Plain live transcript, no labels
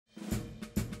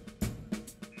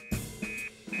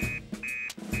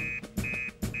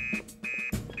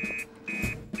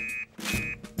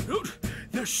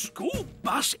The school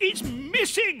bus is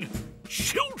missing!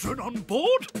 Children on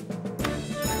board?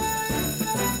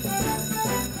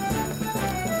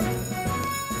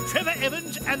 Trevor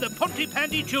Evans and the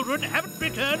Pontypandy children haven't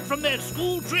returned from their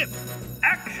school trip.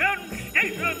 Action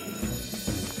stations!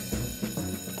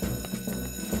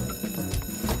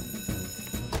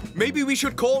 Maybe we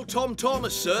should call Tom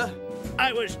Thomas, sir.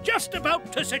 I was just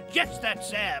about to suggest that,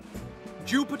 Sam.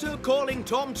 Jupiter calling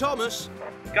Tom Thomas.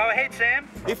 Go ahead, Sam.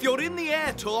 If you're in the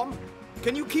air, Tom,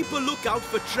 can you keep a lookout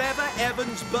for Trevor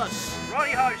Evans' bus?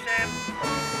 Righty-ho, Sam.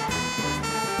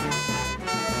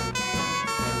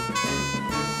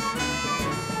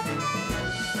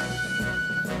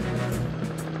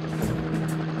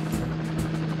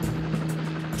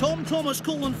 Tom Thomas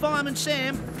calling Fireman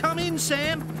Sam. Come in,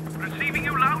 Sam. Receiving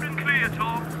you loud and clear,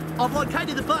 Tom. I've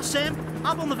located the bus, Sam,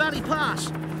 up on the Valley Pass.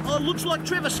 Looks like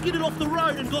Trevor skidded off the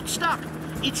road and got stuck.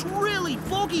 It's really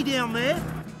foggy down there.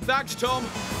 Thanks, Tom.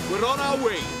 We're on our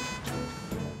way.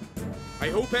 I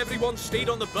hope everyone stayed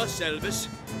on the bus, Elvis.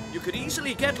 You could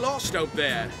easily get lost out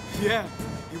there. Yeah,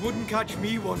 you wouldn't catch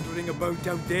me wandering about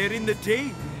out there in the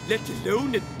day, let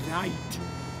alone at night.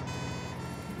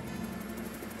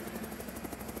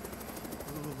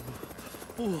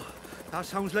 Oh, that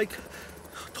sounds like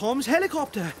Tom's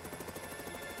helicopter.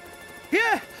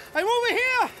 Here, I'm over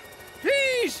here.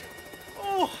 Please.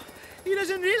 Oh, he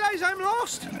doesn't realise I'm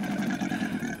lost.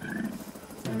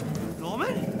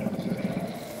 Norman?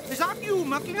 Is that you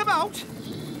mucking about?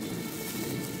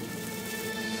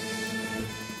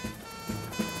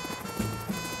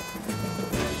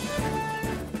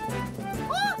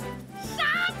 Oh,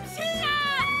 Sam's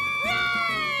here!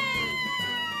 Yay!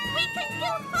 We can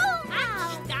go home now.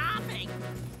 I'm starving.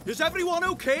 Is everyone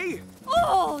okay?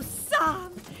 Oh,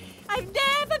 Sam, I've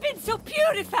never been so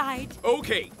purified.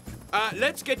 Okay,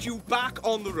 let's get you back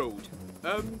on the road.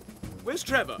 Where's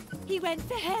Trevor? He went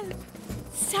for help.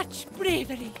 Such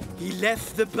bravery. He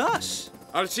left the bus.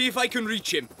 I'll see if I can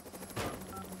reach him.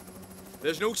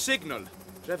 There's no signal.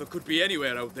 Trevor could be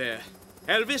anywhere out there.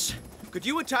 Elvis, could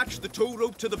you attach the tow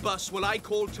rope to the bus while I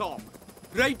call Tom?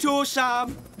 Righto,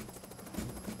 Sam.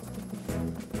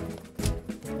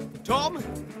 Tom,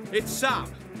 it's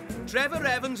Sam. Trevor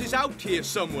Evans is out here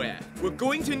somewhere. We're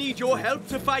going to need your help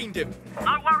to find him.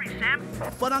 No worries, Sam.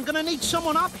 But I'm going to need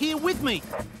someone up here with me.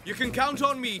 You can count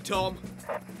on me, Tom.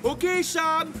 Okay,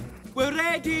 Sam. We're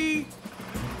ready.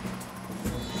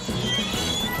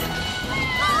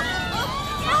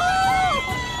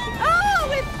 Oh,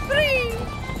 we're free.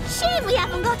 Shame we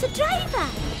haven't got a driver.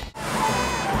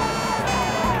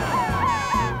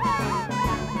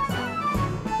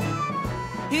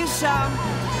 Here's Sam.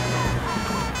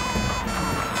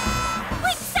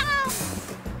 Quick, Sam!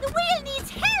 The wheel needs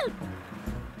help.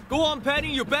 Go on,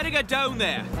 Penny, you better get down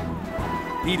there.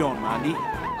 Lead on, Mandy.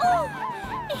 Oh,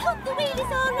 I hope the wheel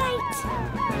is all right.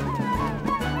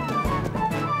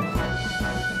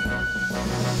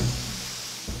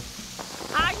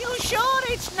 Are you sure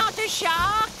it's not a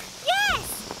shark? Yes,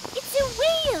 it's a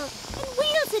whale. And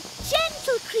whales are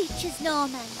gentle creatures,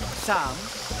 Norman. Sam,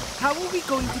 how are we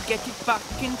going to get it back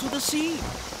into the sea?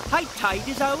 High tide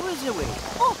is hours away.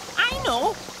 Oh, I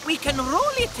know. We can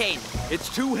roll it in. It's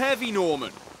too heavy,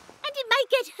 Norman. And it might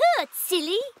get hurt,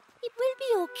 silly. It will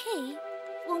be okay,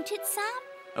 won't it, Sam?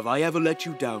 Have I ever let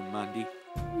you down, Mandy?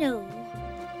 No.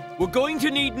 We're going to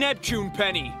need Neptune,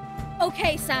 Penny.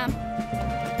 Okay, Sam.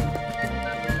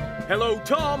 Hello,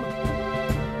 Tom.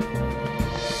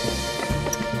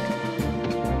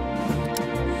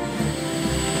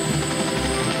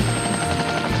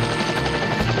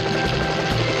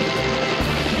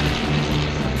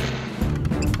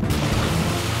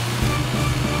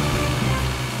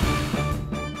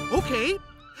 Okay,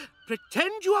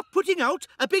 pretend you are putting out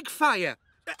a big fire.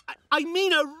 I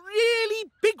mean a really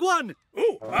big one.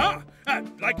 Oh,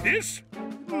 like this?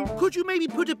 Could you maybe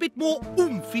put a bit more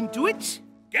oomph into it?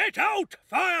 Get out,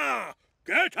 fire!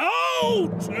 Get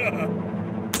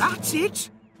out! That's it.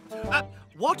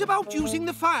 What about using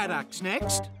the fire axe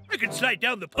next? I can slide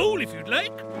down the pole if you'd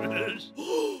like.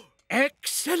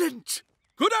 Excellent.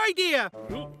 Good idea.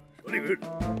 Oh, very good.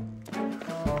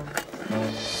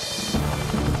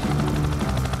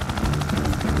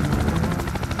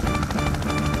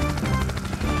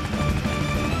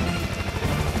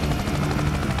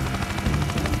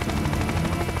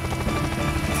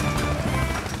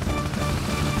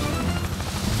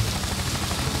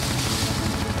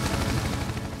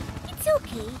 It's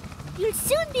okay. You'll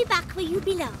soon be back where you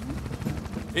belong.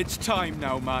 It's time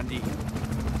now, Mandy.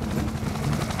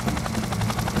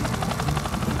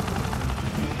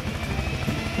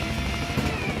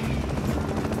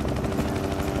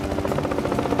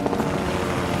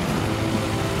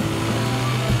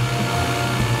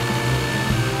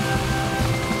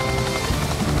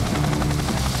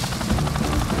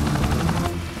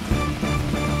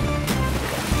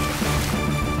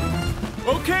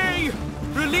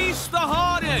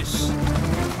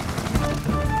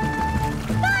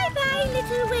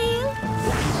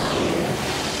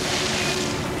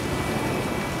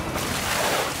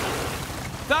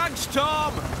 Thanks,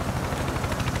 Tom.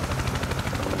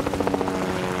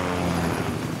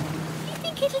 You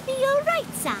think it'll be all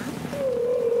right, Sam?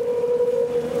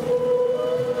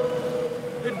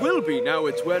 It will be now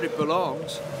it's where it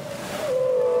belongs.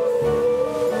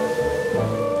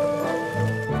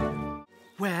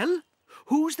 Well,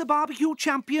 who's the barbecue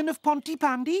champion of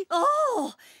Pontypandy?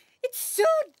 Oh, it's so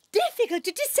difficult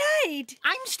to decide.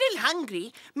 I'm still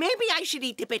hungry. Maybe I should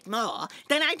eat a bit more.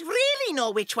 Then I'd really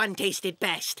know which one tasted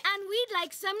best. And we'd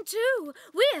like some too.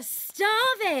 We're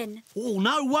starving. Oh,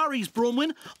 no worries,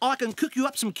 Bronwyn. I can cook you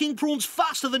up some king prawns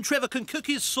faster than Trevor can cook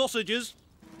his sausages.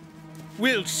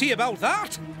 We'll see about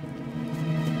that.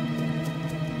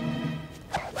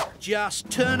 Just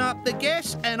turn up the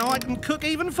gas and I can cook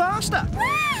even faster.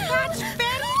 That's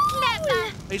very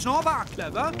clever. It's not that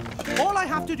clever. All I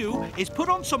have to do is put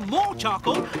on some more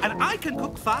charcoal and I can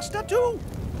cook faster too.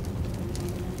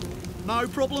 No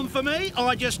problem for me.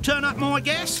 I just turn up my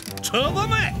gas to the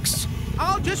max.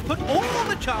 I'll just put all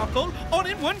the charcoal on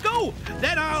in one go.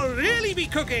 Then I'll really be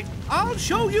cooking. I'll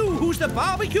show you who's the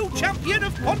barbecue champion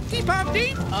of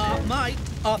Pontypandy. Mate,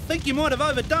 I think you might have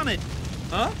overdone it.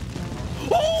 Huh?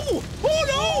 Oh! Oh,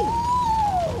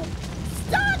 no!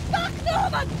 Start back,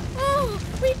 Norman! Oh,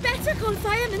 we'd better call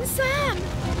Fireman Sam.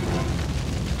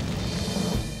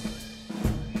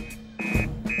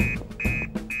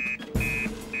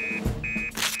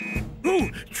 Oh,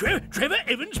 Trevor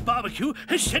Evans' barbecue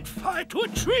has set fire to a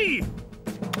tree.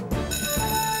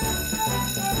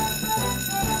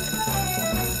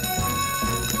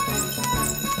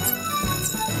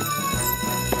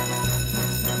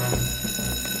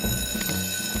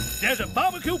 There's a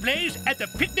barbecue blaze at the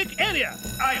picnic area.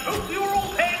 I hope you're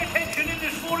all paying attention in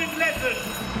this morning's lesson.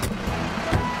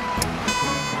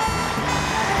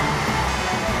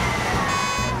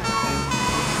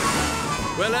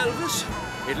 Well,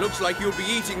 Elvis, it looks like you'll be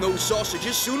eating those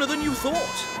sausages sooner than you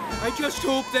thought. I just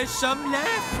hope there's some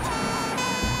left.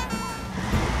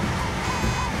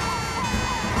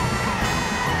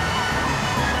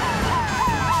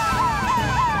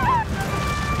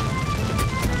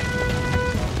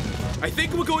 I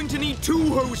think we're going to need 2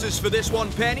 hoses for this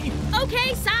one, Penny.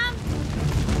 Okay, Sam.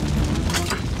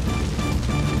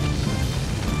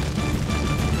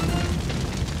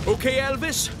 Okay,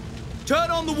 Elvis, turn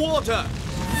on the water.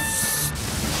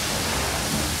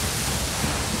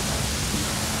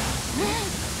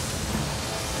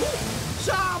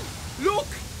 Sam, look!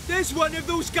 There's one of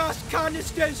those gas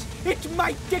canisters. It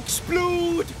might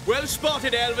explode. Well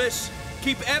spotted, Elvis.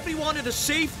 Keep everyone at a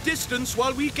safe distance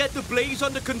while we get the blaze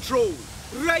under control.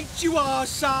 Right you are,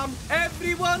 Sam.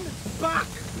 Everyone, back,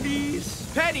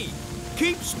 please. Penny,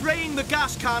 keep spraying the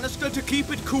gas canister to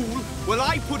keep it cool while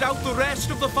I put out the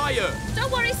rest of the fire.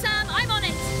 Don't worry, Sam. I'm on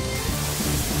it.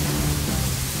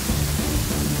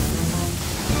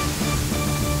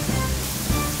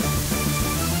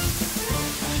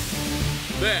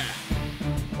 There.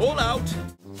 All out.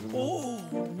 Oh,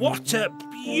 what a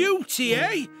beauty,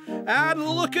 eh? And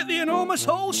look at the enormous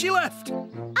hole she left.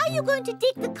 Are you going to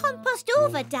dig the compost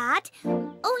over, Dad?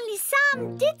 Only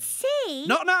Sam did say...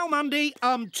 Not now, Mandy.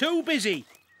 I'm too busy.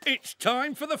 It's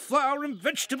time for the flower and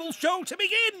vegetable show to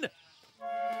begin.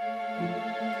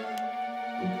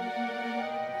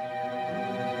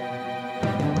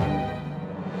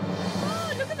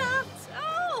 Oh, look at that.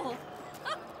 Oh.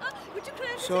 Would you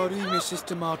play Sorry, Mrs.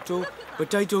 Tomato,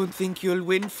 but I don't think you'll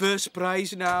win first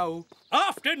prize now.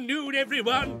 Afternoon,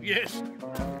 everyone. Yes.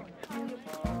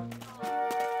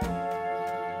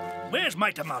 Where's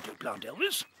my tomato plant,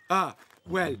 Elvis? Ah,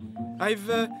 well,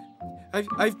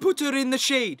 I've put her in the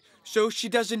shade so she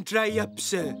doesn't dry up,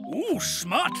 sir. Ooh,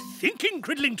 smart thinking,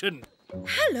 Cridlington.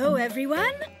 Hello,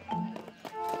 everyone.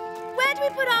 Where do we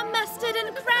put our mustard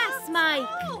and cress, Mike?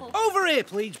 Over here,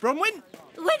 please, Bronwyn.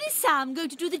 When is Sam going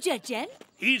to do the judging?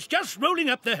 He's just rolling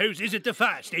up the hoses at the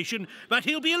fire station, but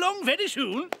he'll be along very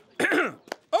soon.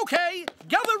 OK,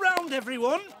 gather round,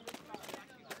 everyone.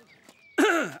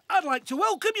 I'd like to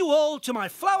welcome you all to my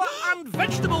flower and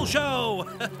vegetable show.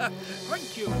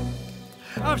 Thank you.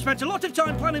 I've spent a lot of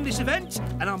time planning this event,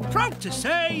 and I'm proud to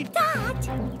say... Dad!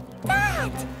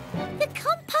 The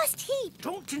compost heap!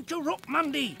 Don't interrupt,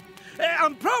 Mandy.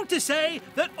 I'm proud to say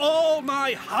that all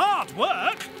my hard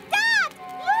work... Dad!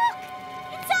 Look!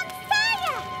 It's on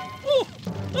fire! Oh,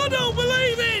 I don't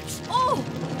believe it! Oh,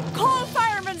 call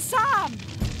Fireman Sam.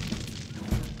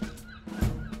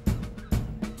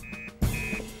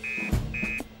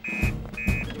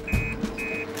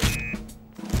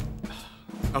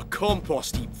 A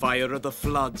compost heap fire of the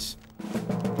floods.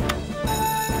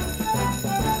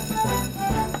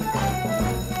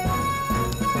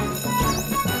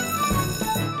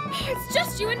 It's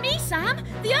Just you and me, Sam.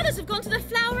 The others have gone to the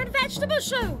flower and vegetable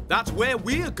show. That's where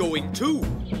we're going too.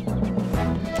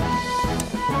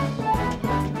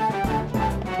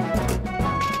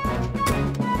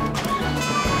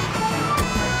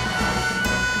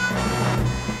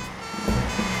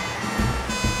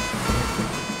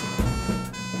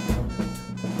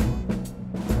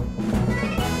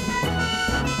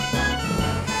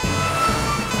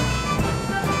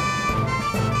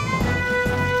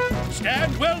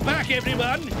 Stand well back,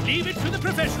 everyone. Leave it to the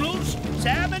professionals.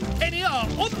 Sam and Penny are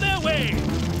on their way.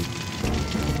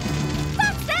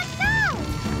 That's them now!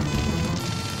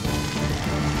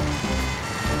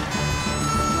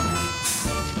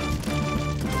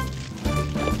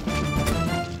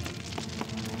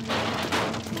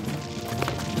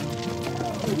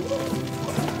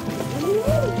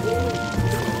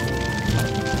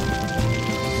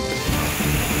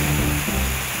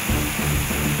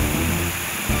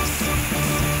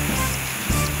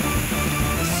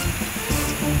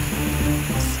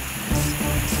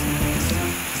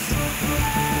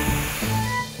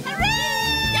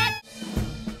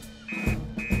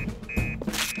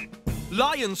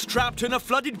 Lion's trapped in a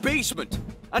flooded basement,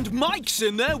 and Mike's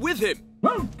in there with him.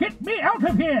 Well, get me out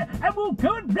of here, and we'll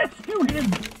go and rescue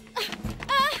him.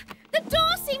 The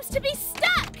door seems to be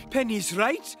stuck. Penny's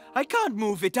right. I can't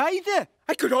move it either.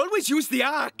 I could always use the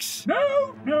axe.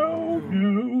 No.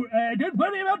 Don't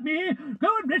worry about me. Go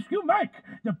and rescue Mike.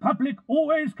 The public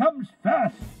always comes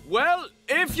first. Well,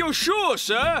 if you're sure,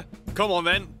 sir. Come on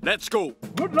then, let's go.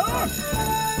 Good luck.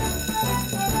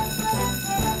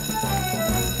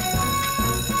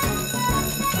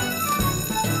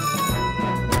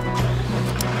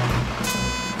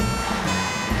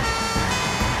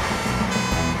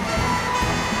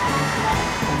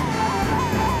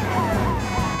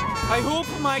 I hope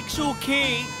Mike's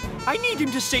okay. I need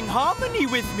him to sing harmony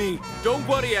with me. Don't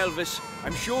worry, Elvis.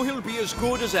 I'm sure he'll be as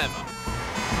good as ever.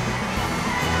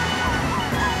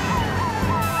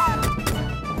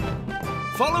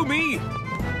 Follow me.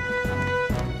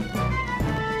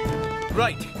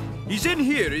 Right. He's in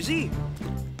here, is he?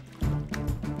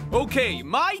 Okay,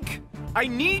 Mike, I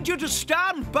need you to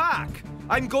stand back.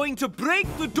 I'm going to break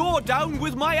the door down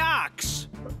with my axe.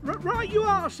 Right you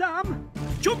are, Sam.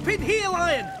 Jump in here,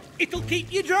 Lion. It'll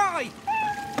keep you dry.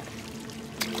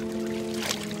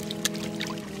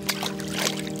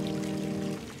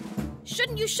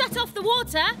 Shouldn't you shut off the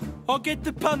water? Or get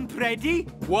the pump ready.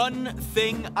 One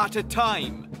thing at a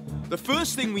time. The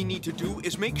first thing we need to do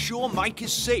is make sure Mike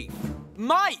is safe.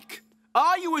 Mike,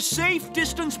 are you a safe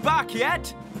distance back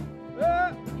yet?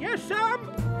 Yes, Sam.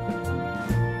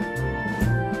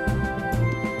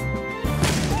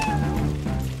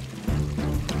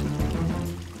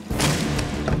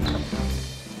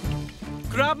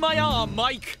 Grab my arm,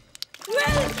 Mike.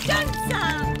 Well done,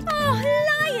 Sam! Oh,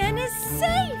 Lion is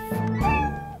safe.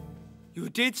 You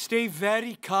did stay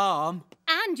very calm.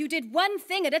 And you did one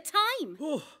thing at a time.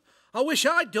 Oh, I wish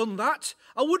I'd done that.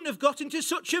 I wouldn't have got into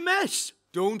such a mess.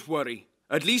 Don't worry.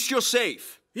 At least you're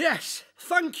safe. Yes,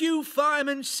 thank you,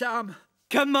 Fireman Sam.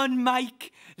 Come on,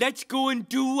 Mike. Let's go and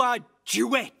do our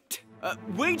duet.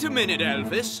 Wait a minute,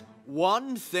 Elvis.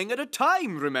 One thing at a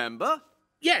time, remember?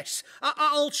 Yes,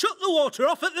 I'll shut the water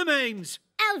off at the mains.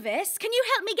 Elvis, can you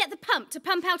help me get the pump to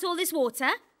pump out all this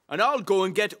water? And I'll go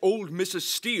and get old Mrs.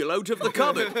 Steele out of the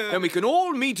cupboard. Then we can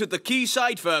all meet at the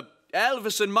quayside for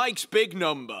Elvis and Mike's big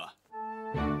number.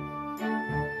 Come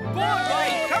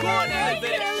on,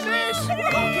 Elvis!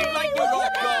 Rocking like the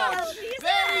rock gods!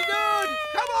 Very good.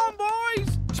 Come on,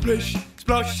 boys. Splish,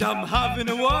 splosh, I'm having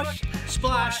a wash.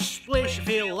 Splash, splish,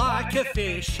 feel like a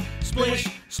fish. Splish,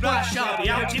 splash, I'll be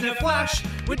out in a flash.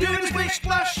 We're doing splish,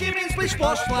 splash, shimmy, splish,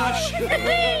 splash, splash.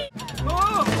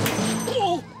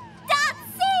 Oh! That's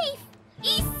safe!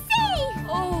 He's safe!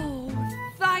 Oh,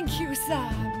 thank you,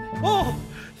 Sam. Oh,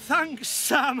 thanks,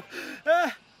 Sam.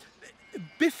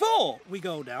 Before we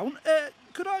go down,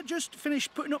 could I just finish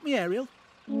putting up my aerial?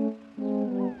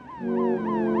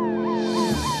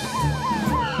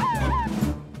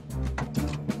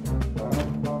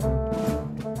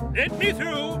 Let me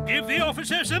through. Give the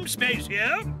officer some space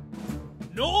here.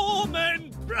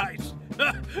 Norman Price.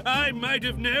 I might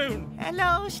have known.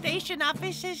 Hello, Station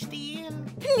Officer Steele.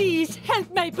 Please help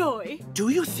my boy. Do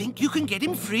you think you can get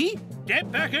him free?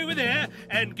 Step back over there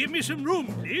and give me some room,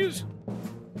 please.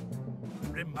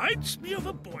 Reminds me of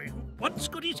a boy who once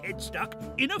got his head stuck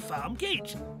in a farm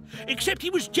gate. Except he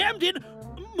was jammed in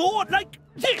more like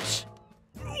this.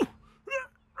 Oh,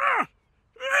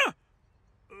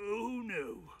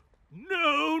 no.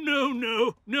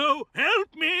 No.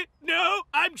 Help me. No,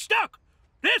 I'm stuck.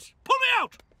 Yes, pull me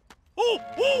out.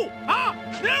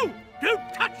 No.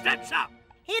 Don't touch That's up.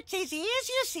 It's his ears,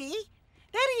 you see.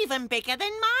 They're even bigger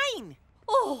than mine.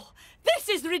 Oh, this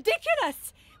is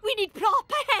ridiculous. We need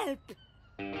proper help.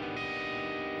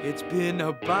 It's been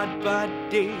a bad, bad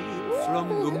day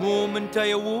from the moment I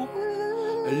awoke.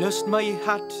 I lost my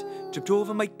hat, tripped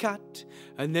over my cat,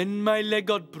 and then my leg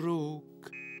got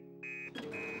broke.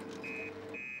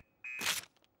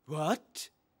 What?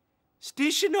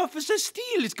 Station Officer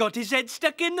Steele has got his head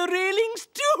stuck in the railings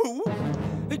too?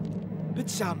 But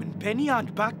Sam and Penny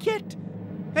aren't back yet.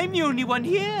 I'm the only one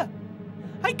here.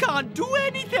 I can't do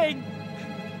anything.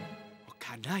 Or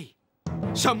can I?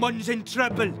 Someone's in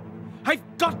trouble.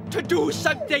 I've got to do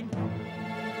something.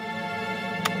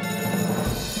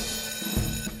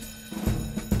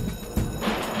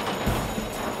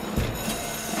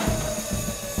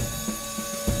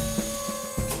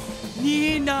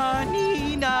 Nina,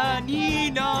 Nina,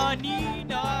 Nina,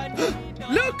 Nina, Nina.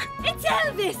 Look! It's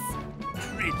Elvis.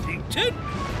 Bridlington?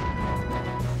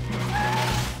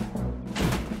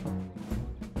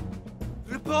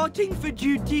 Reporting for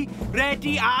duty,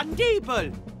 ready and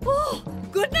able. Oh,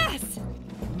 goodness.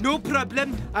 No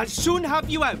problem, I'll soon have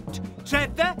you out.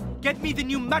 Trevor, get me the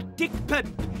pneumatic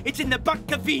pump. It's in the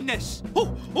back of Venus.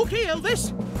 Oh, okay,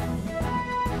 Elvis.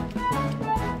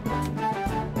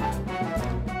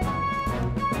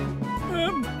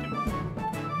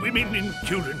 Women and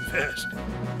children first.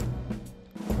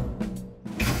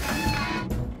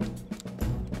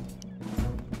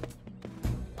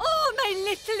 Oh, my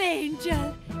little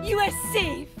angel. You are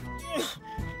safe.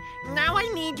 Now I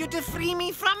need you to free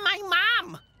me from my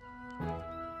mom.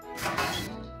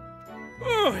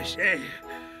 Oh, I say.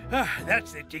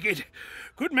 That's the ticket.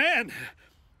 Good man.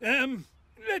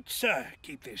 Let's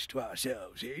keep this to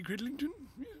ourselves, eh, Cridlington?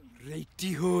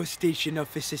 Righty-ho, Station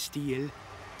Officer Steele.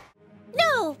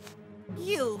 No,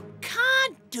 you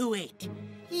can't do it.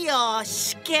 You're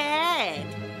scared.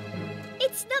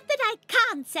 It's not that I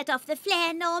can't set off the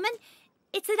flare, Norman.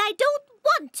 It's that I don't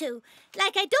want to.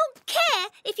 Like I don't care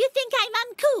if you think I'm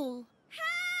uncool.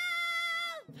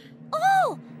 Help!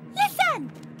 Oh,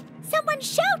 listen! Someone's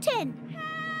shouting.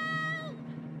 Help!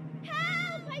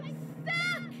 Help! I'm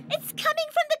stuck! It's coming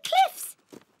from the cliffs.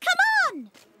 Come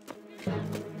on!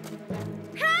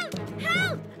 Help!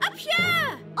 Help! Up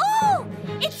here! Oh,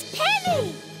 it's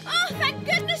Penny! Oh, thank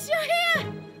goodness you're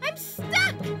here! I'm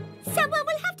stuck! Someone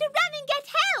will have to run and get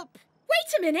help.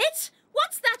 Wait a minute.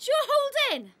 What's that you're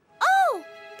holding? Oh,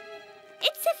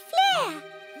 it's a flare.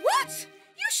 What?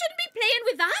 You shouldn't be playing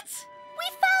with that. We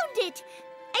found it.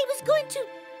 I was going to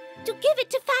give it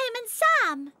to Fireman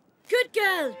Sam. Good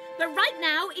girl. But right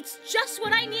now, it's just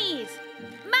what I need.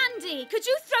 Mandy, could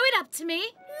you throw it up to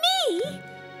me? Me?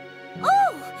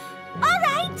 Oh, all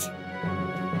right.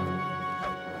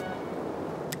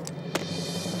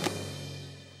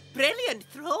 Brilliant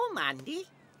throw, Mandy.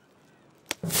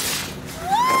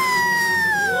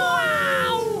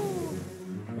 Wow!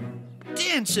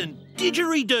 Dancing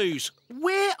didgeridoos.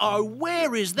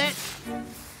 Where is that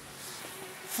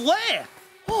flare?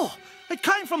 Oh, it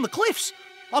came from the cliffs.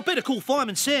 I better call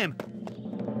Fireman Sam.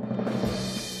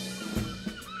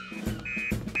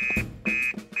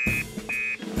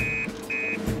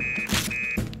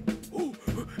 Oh,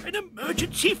 an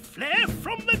emergency flare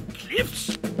from the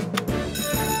cliffs.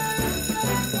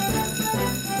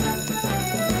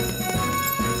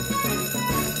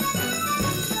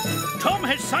 Tom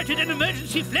has sighted an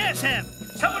emergency flare, Sam.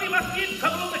 Somebody must be in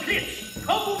trouble on the cliffs.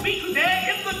 Tom will meet you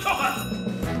there in the chopper.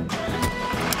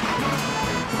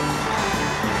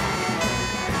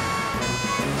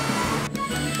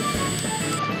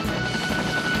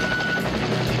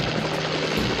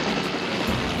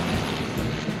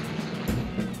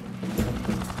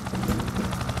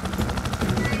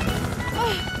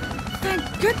 Oh,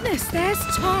 thank goodness there's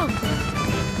Tom.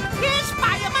 Here's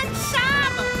Fireman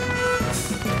Sam.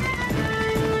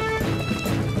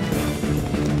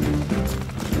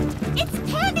 It's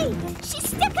Penny. She's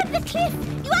stuck on the cliff.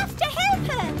 You have to help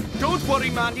her. Don't worry,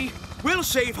 Mandy. We'll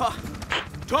save her.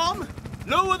 Tom,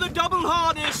 lower the double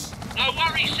harness. No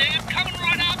worries, Sam. Coming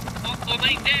right up. Or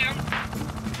they down.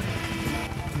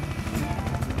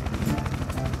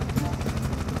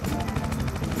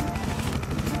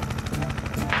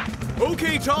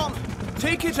 Okay, Tom.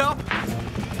 Take it up.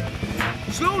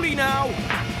 Slowly now.